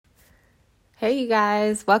Hey you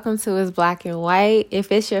guys, welcome to It's Black and White.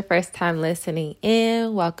 If it's your first time listening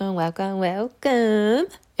in, welcome.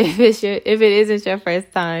 If it isn't your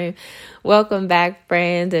first time, welcome back,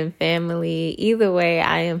 friends and family. Either way,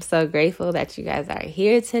 I am so grateful that you guys are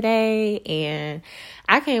here today, and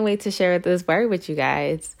I can't wait to share this word with you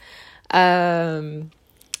guys. I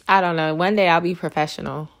don't know. One day I'll be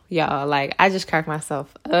professional, y'all. Like, I just crack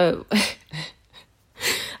myself up.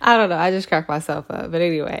 I don't know. I just cracked myself up. But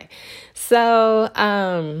anyway,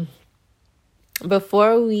 so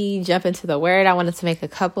before we jump into the word, I wanted to make a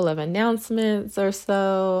couple of announcements or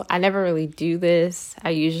so. I never really do this. I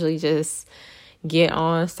usually just get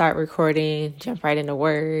on, start recording, jump right into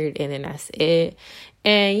word, and then that's it.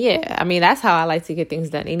 And yeah, I mean, that's how I like to get things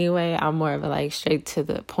done anyway. I'm more of a like straight to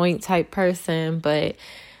the point type person, but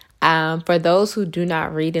for those who do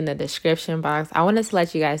not read in the description box, I wanted to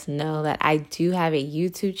let you guys know that I do have a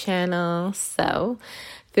YouTube channel. So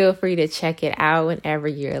feel free to check it out whenever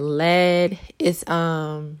you're led. It's,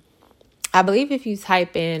 I believe if you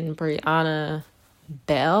type in Brianna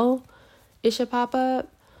Bell, it should pop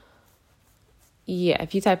up. Yeah,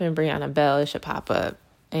 if you type in Brianna Bell, it should pop up.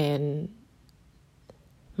 And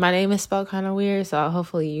my name is spelled kind of weird, so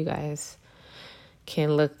hopefully you guys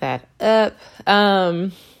can look that up.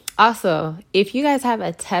 Also, if you guys have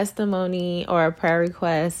a testimony or a prayer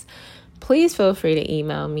request, please feel free to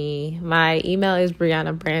email me. My email is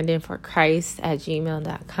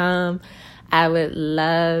briannabrandonforchrist@gmail.com. I would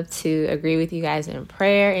love to agree with you guys in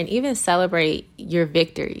prayer and even celebrate your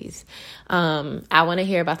victories. I want to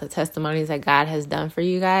hear about the testimonies that God has done for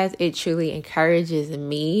you guys. It truly encourages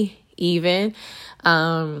me even.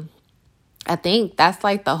 I think that's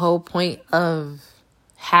like the whole point of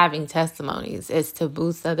having testimonies, is to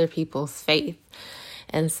boost other people's faith.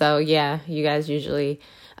 And so, yeah, you guys usually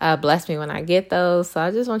bless me when I get those. So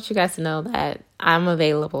I just want you guys to know that I'm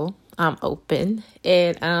available. I'm open.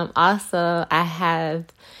 And also, I have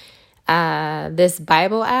this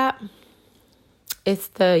Bible app. It's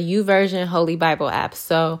the YouVersion Holy Bible app.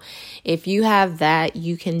 So if you have that,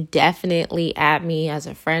 you can definitely add me as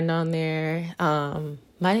a friend on there.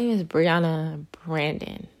 My name is Brianna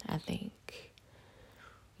Brandon, I think.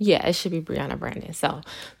 Yeah, it should be Brianna Brandon. So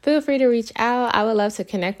feel free to reach out. I would love to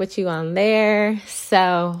connect with you on there.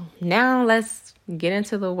 So now let's get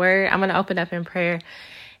into the word. I'm going to open up in prayer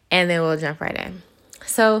and then we'll jump right in.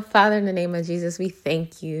 So Father, in the name of Jesus, we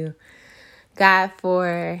thank you, God,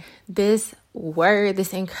 for this word,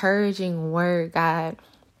 this encouraging word, God.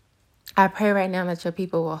 I pray right now that your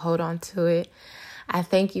people will hold on to it. I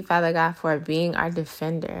thank you, Father God, for being our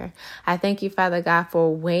defender. I thank you, Father God,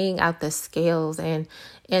 for weighing out the scales and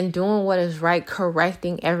doing what is right,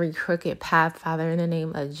 correcting every crooked path, Father, in the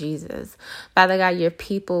name of Jesus. Father God, your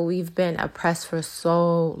people, we've been oppressed for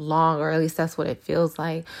so long, or at least that's what it feels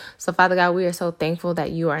like. So, Father God, we are so thankful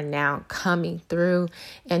that you are now coming through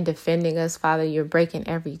and defending us, Father. You're breaking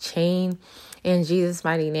every chain in Jesus'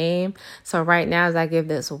 mighty name. So right now, as I give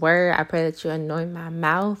this word, I pray that you anoint my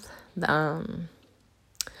mouth.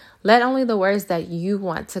 Let only the words that you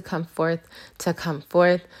want to come forth.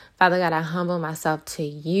 Father God, I humble myself to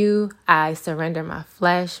you. I surrender my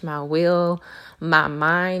flesh, my will, my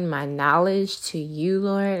mind, my knowledge to you,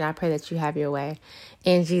 Lord. And I pray that you have your way.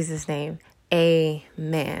 In Jesus' name,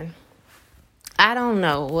 amen. I don't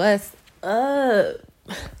know what's up.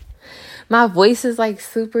 My voice is like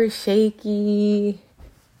super shaky.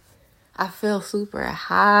 I feel super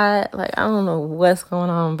hot. Like, I don't know what's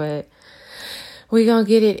going on, but we're going to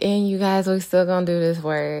get it in, you guys. We're still going to do this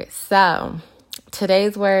word. So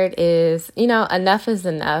today's word is, enough is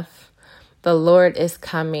enough. The Lord is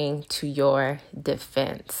coming to your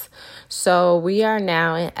defense. So we are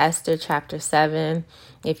now in Esther chapter 7.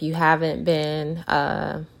 If you haven't been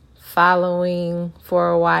following for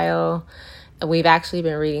a while, we've actually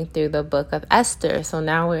been reading through the book of Esther. So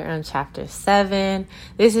now we're on chapter 7.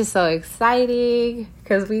 This is so exciting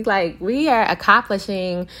because we are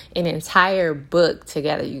accomplishing an entire book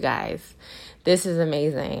together, you guys. This is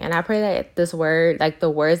amazing. And I pray that this word, like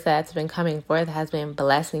the words that's been coming forth, has been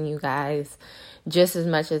blessing you guys just as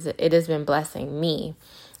much as it has been blessing me.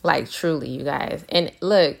 Like, truly, you guys. And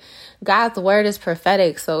look, God's word is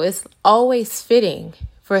prophetic, so it's always fitting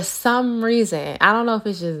for some reason. I don't know if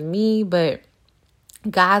it's just me, but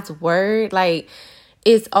God's word, like,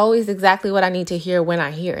 it's always exactly what I need to hear when I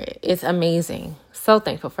hear it. It's amazing. So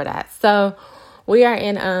thankful for that. So we are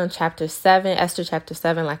in chapter 7, Esther chapter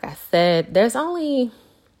 7. Like I said, there's only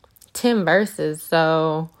 10 verses.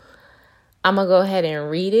 So I'm going to go ahead and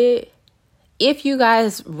read it. If you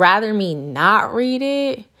guys rather me not read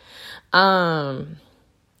it,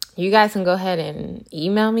 you guys can go ahead and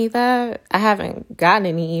email me that. I haven't gotten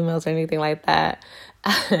any emails or anything like that.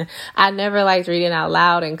 I never liked reading out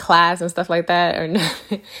loud in class and stuff like that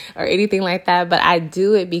or anything like that. But I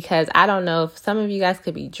do it because I don't know if some of you guys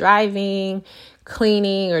could be driving,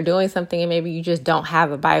 cleaning, or doing something, and maybe you just don't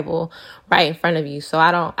have a Bible right in front of you. So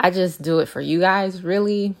I just do it for you guys,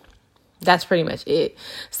 really. That's pretty much it.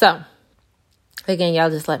 So again, y'all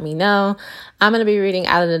just let me know. I'm going to be reading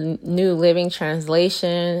out of the New Living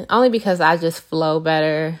Translation only because I just flow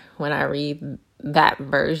better when I read that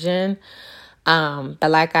version. But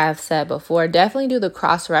like I've said before, definitely do the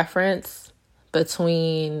cross-reference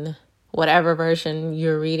between whatever version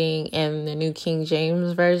you're reading and the New King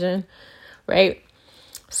James Version, right?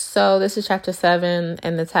 So this is chapter 7,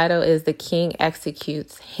 and the title is The King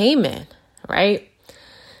Executes Haman, right?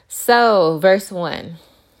 So verse 1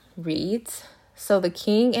 reads, So the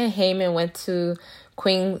king and Haman went to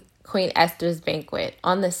Queen Esther's banquet.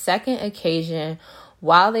 On the second occasion,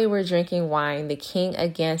 while they were drinking wine, the king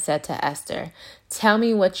again said to Esther, Tell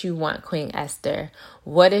me what you want, Queen Esther.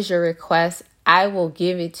 What is your request? I will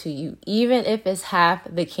give it to you, even if it's half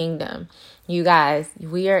the kingdom. You guys,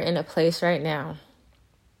 we are in a place right now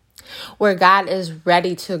where God is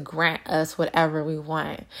ready to grant us whatever we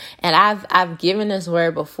want. And I've given this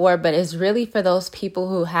word before, but it's really for those people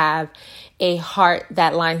who have a heart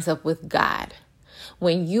that lines up with God.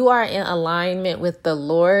 When you are in alignment with the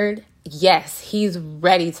Lord, yes, he's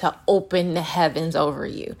ready to open the heavens over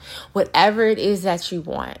you. Whatever it is that you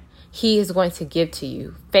want, he is going to give to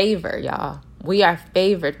you. Favor, y'all. We are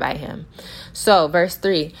favored by him. So, verse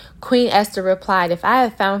 3, Queen Esther replied, If I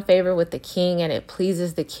have found favor with the king and it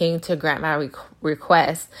pleases the king to grant my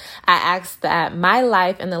request, I ask that my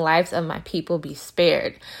life and the lives of my people be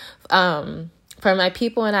spared. For my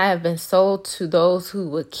people and I have been sold to those who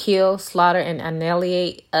would kill, slaughter, and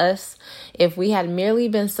annihilate us. If we had merely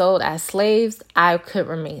been sold as slaves, I could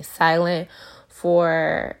remain silent,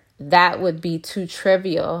 for that would be too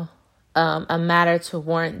trivial a matter to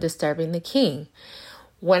warrant disturbing the king.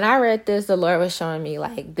 When I read this, the Lord was showing me,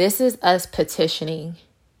 like, this is us petitioning.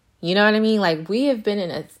 You know what I mean? Like, we have been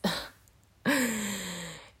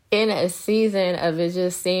in a season of it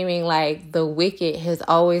just seeming like the wicked has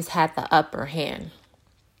always had the upper hand.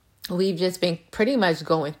 We've just been pretty much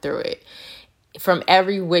going through it from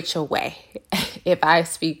every which way, if I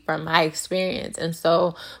speak from my experience. And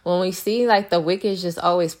so when we see like the wicked just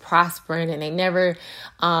always prospering and they never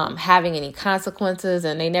having any consequences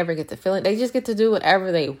and they never get to feel it, they just get to do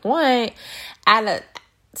whatever they want.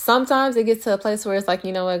 Sometimes it gets to a place where it's like,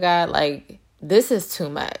 you know what, God, like, this is too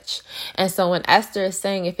much. And so when Esther is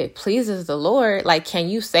saying, if it pleases the Lord, like, can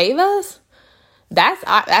you save us?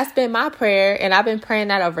 That's been my prayer. And I've been praying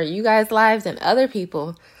that over you guys' lives and other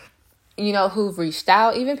people, you know, who've reached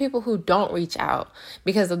out, even people who don't reach out,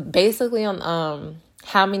 because basically on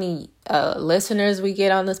how many listeners we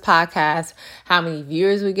get on this podcast, how many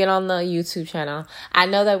viewers we get on the YouTube channel, I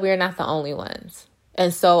know that we're not the only ones.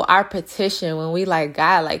 And so our petition, when we like,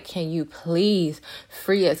 God, like, can you please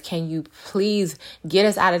free us? Can you please get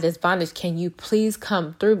us out of this bondage? Can you please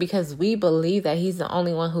come through? Because we believe that he's the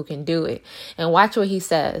only one who can do it. And watch what he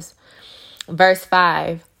says. Verse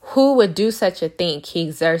 5, who would do such a thing?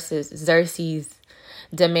 King Xerxes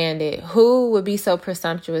demanded. Who would be so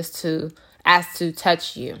presumptuous as to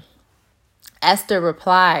touch you? Esther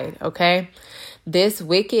replied, okay, this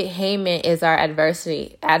wicked Haman is our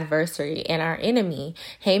adversary and our enemy.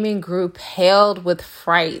 Haman grew pale with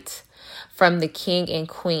fright from the king and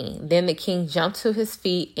queen. Then the king jumped to his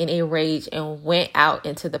feet in a rage and went out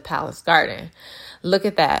into the palace garden. Look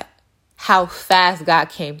at that. How fast God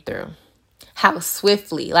came through. How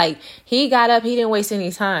swiftly. Like, he got up. He didn't waste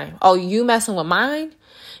any time. Oh, you messing with mine?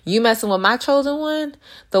 You messing with my chosen one?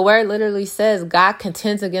 The word literally says God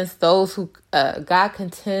contends against those who, God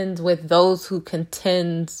contends with those who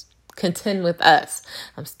contend with us.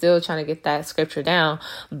 I'm still trying to get that scripture down,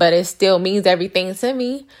 but it still means everything to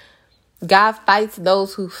me. God fights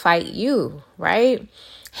those who fight you, right?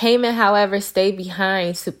 Haman, however, stayed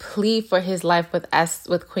behind to plead for his life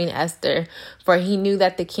with Queen Esther, for he knew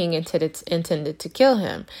that the king intended to kill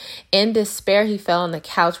him. In despair, he fell on the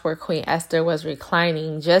couch where Queen Esther was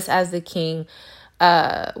reclining. Just as the king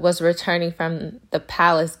was returning from the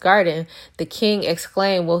palace garden, the king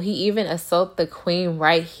exclaimed, will he even assault the queen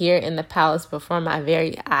right here in the palace before my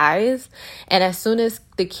very eyes? And as soon as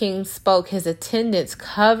the king spoke, his attendants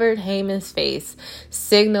covered Haman's face,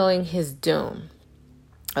 signaling his doom.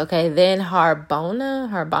 Okay, then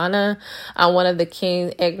Harbana, one of the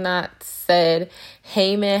king's Egnots said,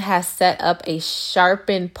 Haman has set up a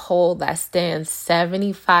sharpened pole that stands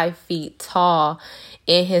 75 feet tall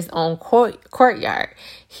in his own courtyard.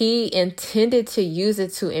 He intended to use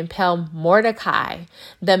it to impale Mordecai,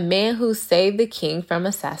 the man who saved the king from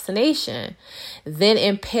assassination. Then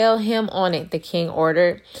impale him on it, the king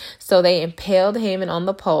ordered. So they impaled Haman on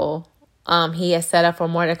the pole he had set up for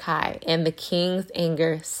Mordecai, and the king's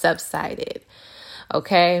anger subsided.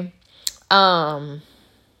 Okay.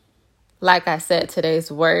 Like I said, today's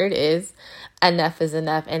word is enough is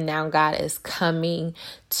enough, and now God is coming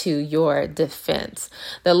to your defense.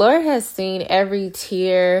 The Lord has seen every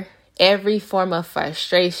tear, every form of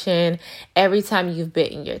frustration, every time you've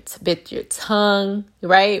bit your tongue,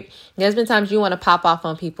 right? There's been times you want to pop off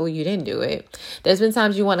on people, you didn't do it. There's been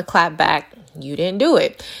times you want to clap back, you didn't do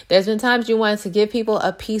it. There's been times you wanted to give people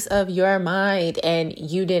a piece of your mind and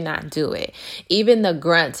you did not do it. Even the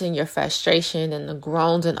grunts and your frustration and the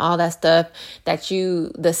groans and all that stuff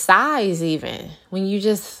the sighs even, when you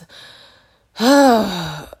just,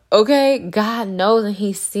 okay, God knows and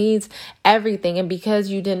he sees everything. And because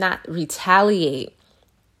you did not retaliate,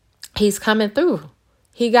 he's coming through.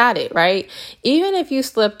 He got it, right? Even if you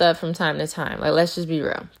slipped up from time to time, like, let's just be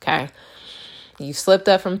real, okay? You slipped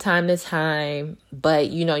up from time to time, but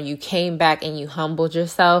you came back and you humbled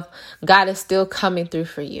yourself. God is still coming through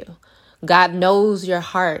for you. God knows your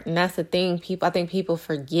heart. And that's the thing. I think people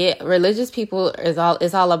forget. Religious people is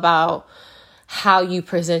all about how you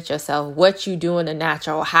present yourself, what you do in the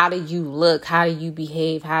natural, how do you look, how do you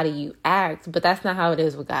behave, how do you act. But that's not how it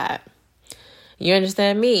is with God. You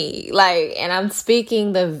understand me? And I'm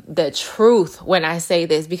speaking the truth when I say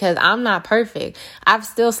this, because I'm not perfect. I've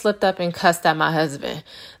still slipped up and cussed at my husband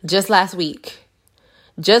just last week.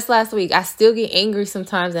 I still get angry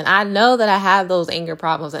sometimes, and I know that I have those anger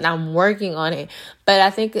problems and I'm working on it. But I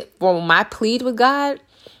think my plead with God,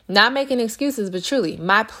 not making excuses, but truly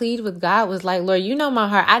my plead with God was like, Lord, you know my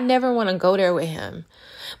heart. I never want to go there with him.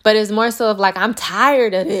 But it's more so of like, I'm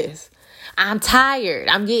tired of this. I'm tired.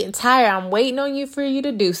 I'm getting tired. I'm waiting on you for you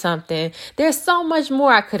to do something. There's so much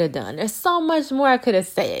more I could have done. There's so much more I could have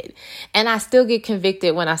said. And I still get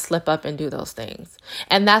convicted when I slip up and do those things.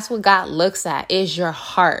 And that's what God looks at, is your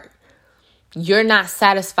heart. You're not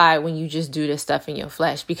satisfied when you just do this stuff in your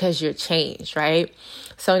flesh because you're changed, right?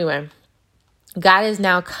 So anyway, God is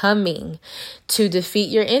now coming to defeat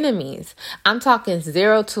your enemies. I'm talking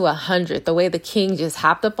 0 to 100. The way the king just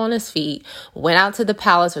hopped up on his feet, went out to the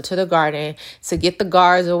palace or to the garden to get the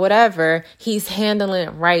guards or whatever. He's handling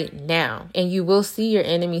it right now. And you will see your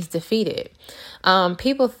enemies defeated.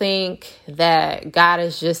 People think that God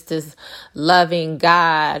is just this loving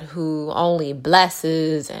God who only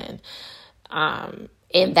blesses and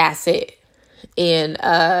that's it. And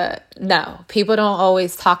no, people don't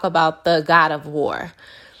always talk about the God of war.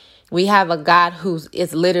 We have a God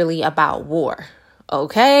is literally about war.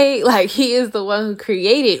 Okay? He is the one who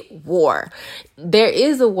created war. There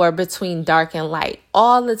is a war between dark and light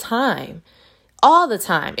all the time. All the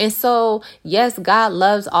time. And so, yes, God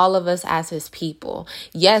loves all of us as his people.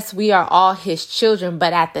 Yes, we are all his children.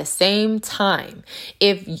 But at the same time,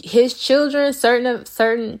 if his children,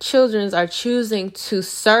 certain children are choosing to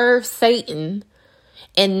serve Satan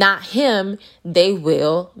and not him, they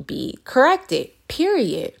will be corrected.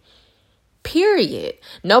 Period.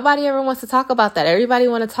 Nobody ever wants to talk about that. Everybody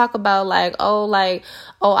want to talk about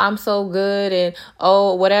I'm so good and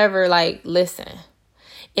whatever. Listen.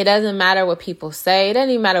 It doesn't matter what people say. It doesn't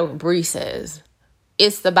even matter what Bree says.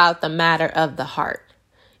 It's about the matter of the heart.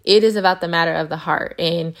 It is about the matter of the heart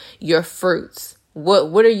and your fruits.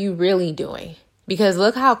 What are you really doing? Because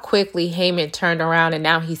look how quickly Haman turned around and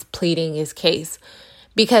now he's pleading his case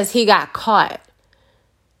because he got caught.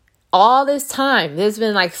 All this time, there's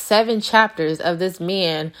been 7 chapters of this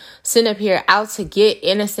man sitting up here out to get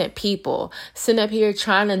innocent people, sitting up here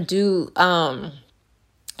trying to do,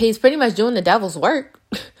 he's pretty much doing the devil's work.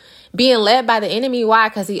 Being led by the enemy. Why?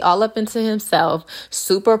 Because he all up into himself,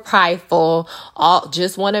 super prideful, all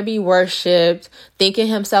just want to be worshipped, thinking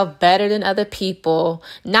himself better than other people,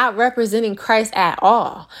 not representing Christ at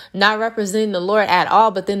all, not representing the Lord at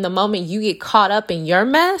all. But then the moment you get caught up in your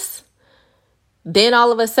mess, then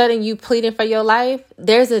all of a sudden you pleading for your life.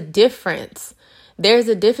 There's a difference. There's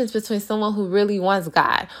a difference between someone who really wants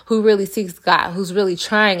God, who really seeks God, who's really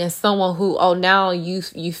trying, and someone who, now you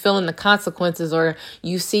feeling the consequences or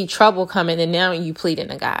you see trouble coming and now you pleading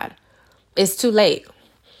to God. It's too late.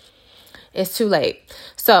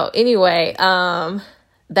 So anyway, the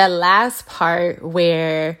last part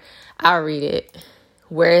where I'll read it,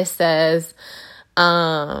 where it says,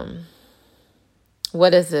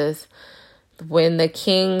 what is this? When the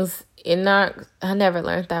kings Enoch, I never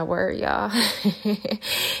learned that word, y'all.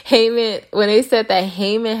 Haman, when they said that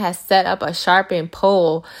Haman has set up a sharpened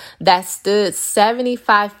pole that stood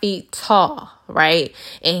 75 feet tall, right?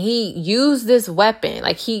 And he used this weapon,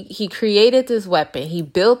 like he created this weapon. He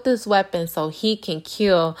built this weapon so he can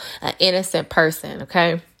kill an innocent person,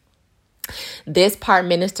 okay? This part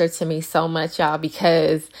ministered to me so much, y'all,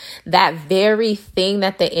 because that very thing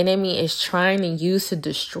that the enemy is trying to use to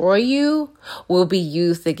destroy you will be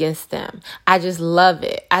used against them. I just love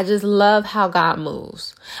it. I just love how God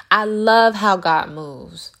moves. I love how God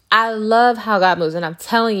moves. I love how God moves. And I'm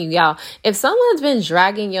telling you, y'all, if someone's been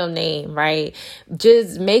dragging your name, right,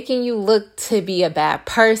 just making you look to be a bad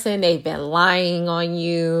person, they've been lying on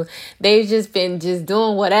you, they've just been just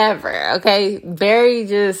doing whatever, okay, very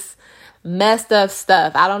just messed up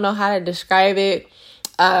stuff. I don't know how to describe it.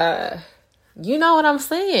 You know what I'm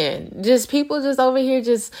saying? Just people just over here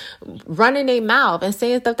just running their mouth and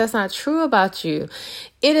saying stuff that's not true about you.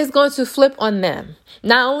 It is going to flip on them.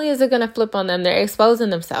 Not only is it going to flip on them, they're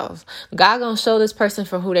exposing themselves. God going to show this person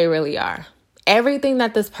for who they really are. Everything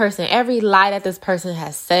that this person, every lie that this person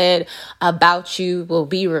has said about you will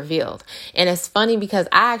be revealed. And it's funny because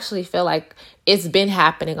I actually feel like it's been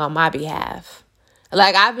happening on my behalf.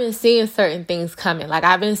 Like, I've been seeing certain things coming. Like,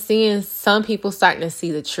 I've been seeing some people starting to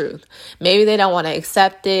see the truth. Maybe they don't want to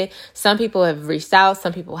accept it. Some people have reached out.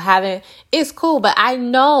 Some people haven't. It's cool. But I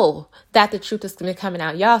know that the truth is going to be coming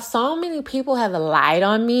out. Y'all, so many people have lied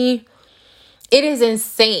on me. It is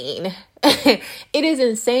insane. It is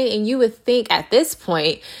insane. And you would think at this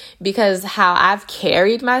point, because how I've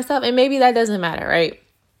carried myself, and maybe that doesn't matter, right?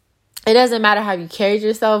 It doesn't matter how you carried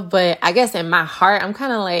yourself. But I guess in my heart, I'm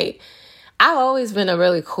kind of like, I've always been a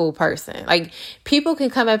really cool person. Like, people can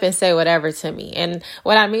come up and say whatever to me. And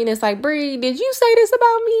what I mean is like, Bree, did you say this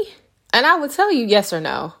about me? And I would tell you yes or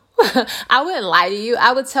no. I wouldn't lie to you.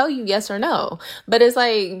 I would tell you yes or no. But it's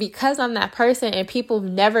like, because I'm that person and people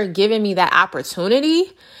have never given me that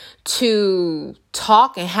opportunity to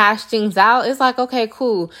talk and hash things out, it's like, okay,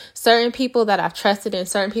 cool. Certain people that I've trusted and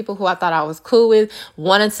certain people who I thought I was cool with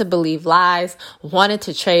wanted to believe lies, wanted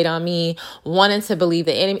to trade on me, wanted to believe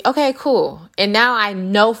the enemy. Okay, cool. And now I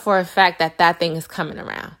know for a fact that that thing is coming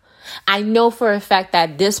around. I know for a fact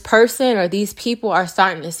that this person or these people are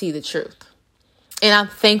starting to see the truth. And I'm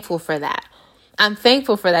thankful for that. I'm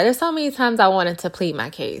thankful for that. There's so many times I wanted to plead my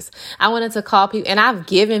case. I wanted to call people, and I've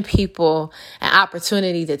given people an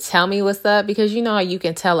opportunity to tell me what's up, because you know, you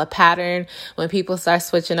can tell a pattern when people start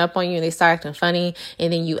switching up on you and they start acting funny,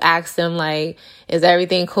 and then you ask them like, is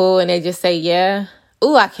everything cool? And they just say, yeah.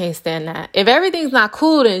 Ooh, I can't stand that. If everything's not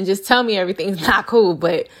cool, then just tell me everything's not cool.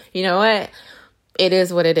 But you know what? It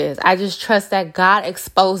is what it is. I just trust that God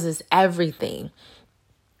exposes everything.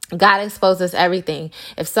 God exposes everything.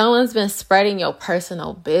 If someone's been spreading your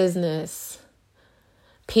personal business,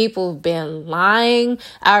 people been lying.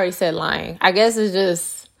 I already said lying. I guess it's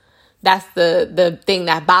just, that's the thing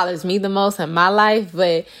that bothers me the most in my life.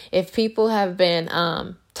 But if people have been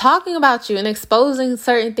talking about you and exposing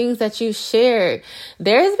certain things that you shared,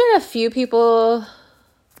 there's been a few people,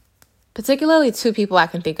 particularly 2 people I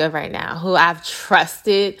can think of right now, who I've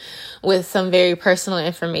trusted with some very personal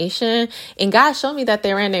information. And God showed me that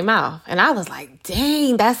they ran their mouth. And I was like,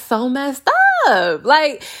 dang, that's so messed up.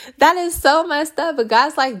 Like, that is so messed up. But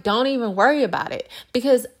God's like, don't even worry about it.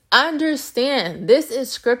 Because understand, this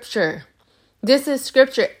is scripture. This is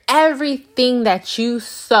scripture. Everything that you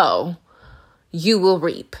sow, you will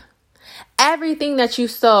reap. Everything that you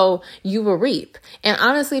sow, you will reap. And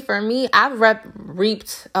honestly, for me, I've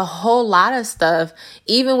reaped a whole lot of stuff,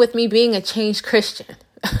 even with me being a changed Christian.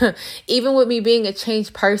 Even with me being a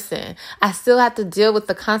changed person, I still have to deal with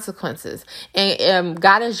the consequences. And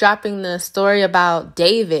God is dropping the story about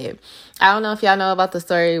David. I don't know if y'all know about the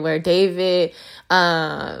story where David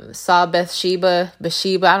saw Bathsheba.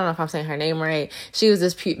 I don't know if I'm saying her name right. She was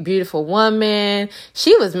this beautiful woman.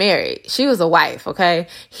 She was married. She was a wife, okay?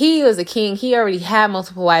 He was a king. He already had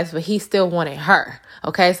multiple wives, but he still wanted her.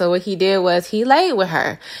 Okay, so what he did was he laid with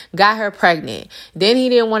her, got her pregnant. Then he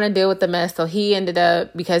didn't want to deal with the mess, so he ended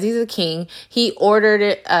up, because he's a king, he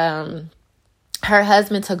ordered her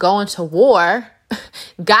husband to go into war,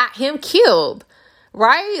 got him killed.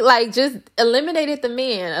 Right? Like, just eliminated the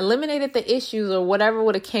man, eliminated the issues or whatever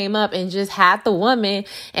would have came up, and just had the woman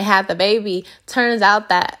and had the baby. Turns out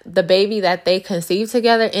that the baby that they conceived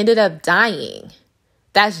together ended up dying.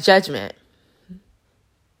 That's judgment.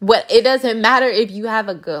 It doesn't matter if you have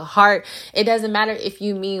a good heart. It doesn't matter if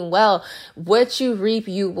you mean well. What you reap,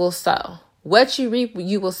 you will sow. What you reap,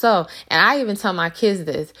 you will sow. And I even tell my kids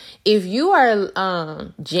this. If you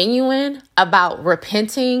are genuine about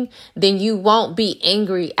repenting, then you won't be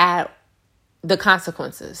angry at the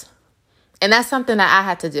consequences. And that's something that I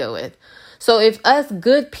had to deal with. So if us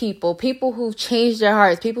good people who've changed their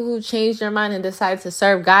hearts, people who changed their mind and decided to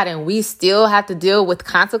serve God, and we still have to deal with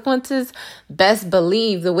consequences, best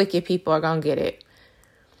believe the wicked people are going to get it.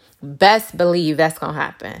 Best believe that's going to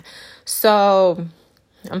happen. So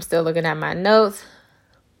I'm still looking at my notes.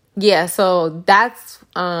 Yeah, so that's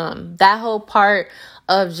that whole part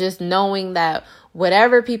of just knowing that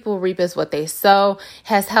whatever people reap is what they sow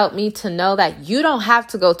has helped me to know that you don't have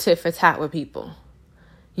to go tit for tat with people.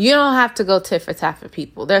 You don't have to go tit for tat for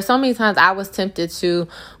people. There's so many times I was tempted to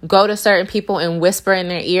go to certain people and whisper in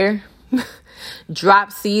their ear,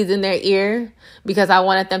 drop seeds in their ear because I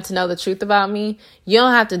wanted them to know the truth about me. You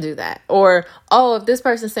don't have to do that. Or, oh, if this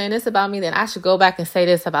person's saying this about me, then I should go back and say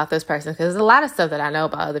this about this person, because there's a lot of stuff that I know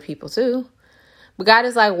about other people too. But God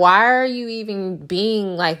is like, why are you even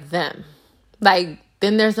being like them? Like,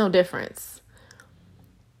 then there's no difference.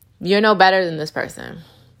 You're no better than this person.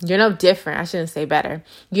 You're no different. I shouldn't say better.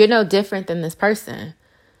 You're no different than this person.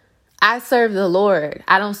 I serve the Lord.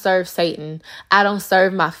 I don't serve Satan. I don't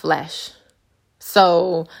serve my flesh.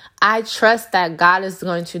 So I trust that God is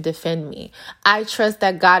going to defend me. I trust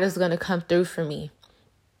that God is going to come through for me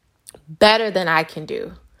better than I can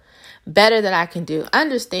do. Better than I can do.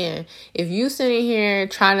 Understand, if you sitting here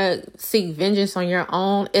trying to seek vengeance on your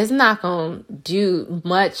own, it's not going to do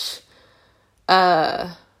much.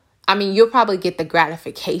 I mean, you'll probably get the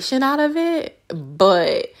gratification out of it,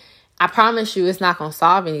 but I promise you it's not going to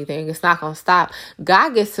solve anything. It's not going to stop.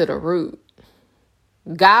 God gets to the root.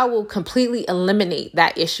 God will completely eliminate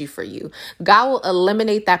that issue for you. God will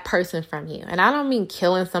eliminate that person from you. And I don't mean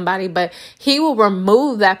killing somebody, but he will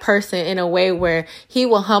remove that person in a way where he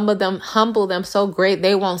will humble them so great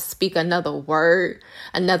they won't speak another word,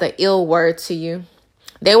 another ill word to you.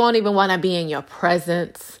 They won't even want to be in your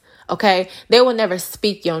presence. Okay? They will never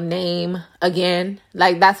speak your name again.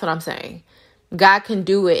 Like, that's what I'm saying. God can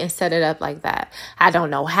do it and set it up like that. I don't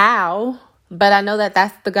know how, but I know that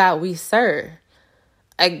that's the God we serve.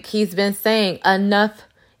 Like he's been saying, enough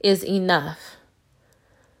is enough.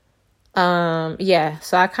 Yeah,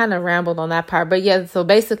 so I kind of rambled on that part. But yeah, so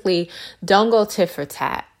basically, don't go tit for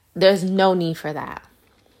tat. There's no need for that.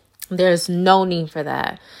 There's no need for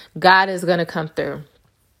that. God is going to come through.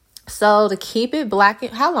 So to keep it black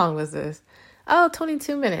and... How long was this? Oh,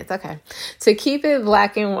 22 minutes. Okay. To keep it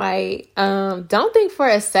black and white, don't think for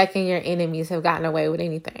a second your enemies have gotten away with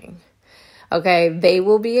anything. Okay, they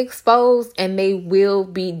will be exposed and they will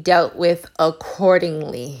be dealt with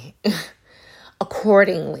accordingly.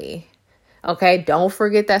 Accordingly. Okay, don't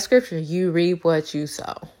forget that scripture. You reap what you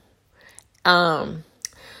sow. I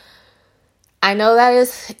know that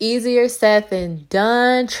is easier said than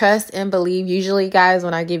done. Trust and believe. Usually, guys,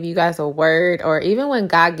 when I give you guys a word, or even when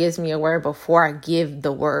God gives me a word before I give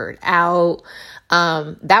the word out,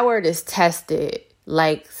 that word is tested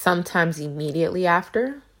like sometimes immediately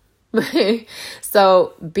after.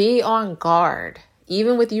 So be on guard.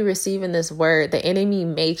 Even with you receiving this word, the enemy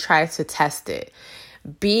may try to test it.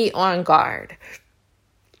 Be on guard.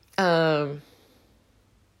 What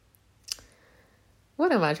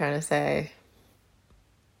am I trying to say?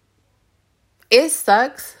 It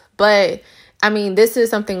sucks, but I mean, this is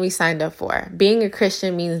something we signed up for. Being a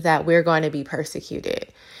Christian means that we're going to be persecuted.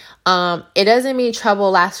 It doesn't mean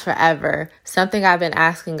trouble lasts forever. Something I've been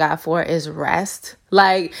asking God for is rest.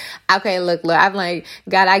 Like, okay, look, I'm like,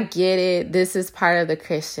 God, I get it. This is part of the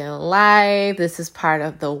Christian life. This is part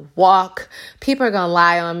of the walk. People are going to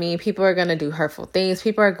lie on me. People are going to do hurtful things.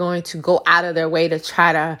 People are going to go out of their way to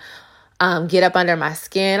try to get up under my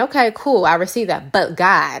skin. Okay, cool. I receive that. But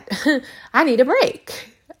God, I need a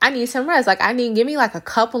break. I need some rest. Like, give me like a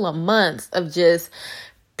couple of months of just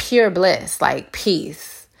pure bliss, like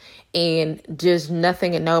peace. And just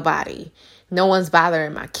nothing and nobody. No one's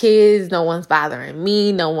bothering my kids. No one's bothering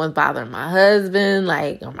me. No one's bothering my husband,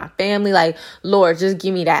 like, or my family. Like, Lord, just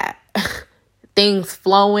give me that. Things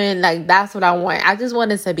flowing. Like, that's what I want. I just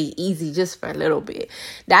want it to be easy just for a little bit.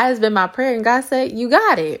 That has been my prayer. And God said, you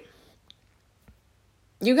got it.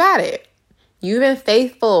 You got it. You've been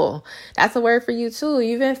faithful. That's a word for you too.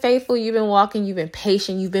 You've been faithful. You've been walking. You've been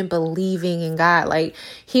patient. You've been believing in God. Like,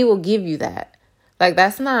 he will give you that. Like,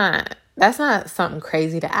 that's not something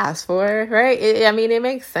crazy to ask for, right? It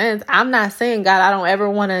makes sense. I'm not saying, God, I don't ever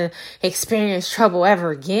want to experience trouble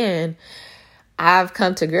ever again. I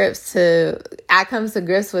come to grips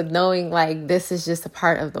with knowing, like, this is just a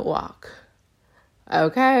part of the walk.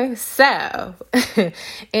 Okay, so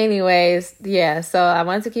anyways, yeah, so I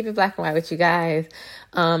wanted to keep it black and white with you guys.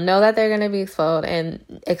 Know that they're going to be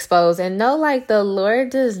exposed and know like the Lord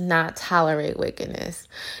does not tolerate wickedness.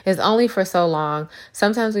 It's only for so long.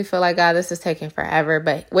 Sometimes we feel like, God, this is taking forever,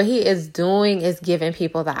 but what he is doing is giving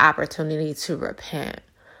people the opportunity to repent.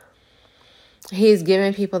 He's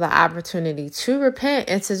giving people the opportunity to repent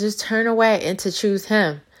and to just turn away and to choose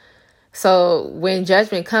him. So when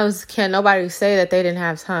judgment comes, can't nobody say that they didn't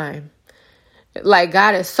have time. Like,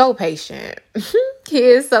 God is so patient. He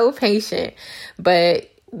is so patient.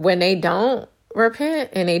 But when they don't repent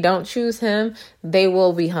and they don't choose him, they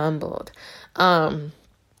will be humbled. I'm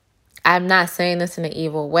not saying this in an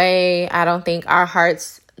evil way. I don't think our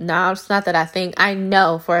hearts, no, it's not that I think, I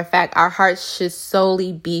know for a fact our hearts should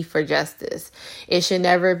solely be for justice. It should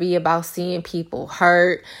never be about seeing people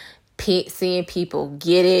hurt, seeing people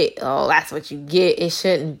get it. Oh, that's what you get. It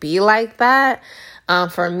shouldn't be like that.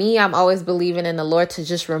 For me, I'm always believing in the Lord to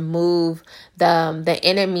just remove the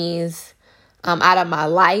enemies out of my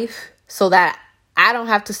life so that I don't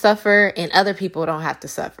have to suffer and other people don't have to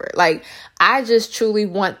suffer. Like, I just truly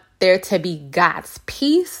want there to be God's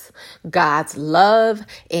peace, God's love,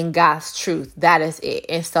 and God's truth. That is it.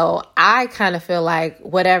 And so I kind of feel like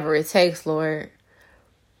whatever it takes, Lord,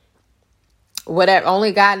 whatever,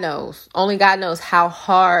 only God knows how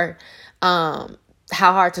hard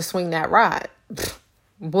to swing that rod.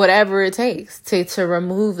 Whatever it takes to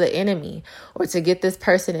remove the enemy or to get this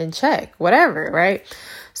person in check, whatever, right?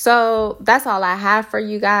 So that's all I have for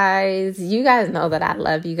you guys. You guys know that I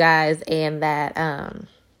love you guys and that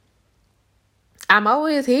I'm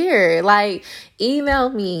always here. Like, email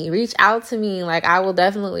me, reach out to me. Like, I will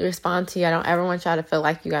definitely respond to you. I don't ever want y'all to feel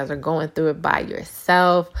like you guys are going through it by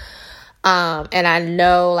yourself. And I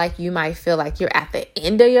know like you might feel like you're at the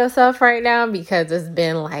end of yourself right now because it's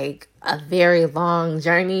been like a very long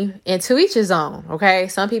journey, and to each his own. Okay.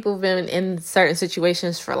 Some people have been in certain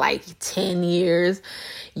situations for like 10 years.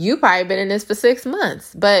 You probably been in this for 6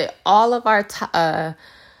 months, but all of our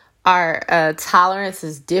tolerance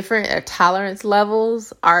is different. Our tolerance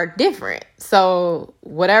levels are different. So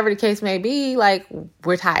whatever the case may be, like,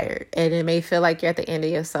 we're tired and it may feel like you're at the end of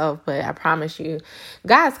yourself, but I promise you,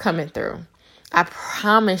 God's coming through. I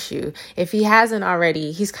promise you, if he hasn't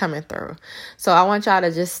already, he's coming through. So I want y'all to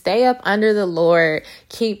just stay up under the Lord,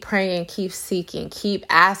 keep praying, keep seeking, keep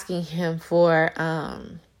asking him for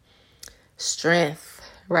strength,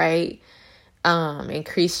 right?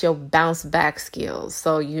 Increase your bounce back skills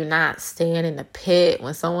so you're not staying in the pit.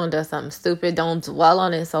 When someone does something stupid, don't dwell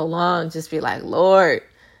on it so long. Just be like, Lord,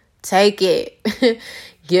 take it.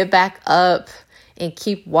 Get back up and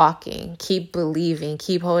keep walking, keep believing,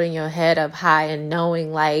 keep holding your head up high and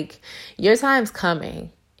knowing like your time's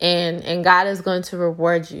coming and God is going to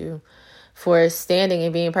reward you for standing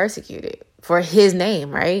and being persecuted for his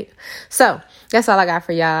name, right? So that's all I got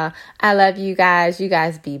for y'all. I love you guys. You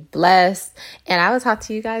guys be blessed. And I will talk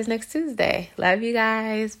to you guys next Tuesday. Love you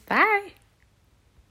guys. Bye.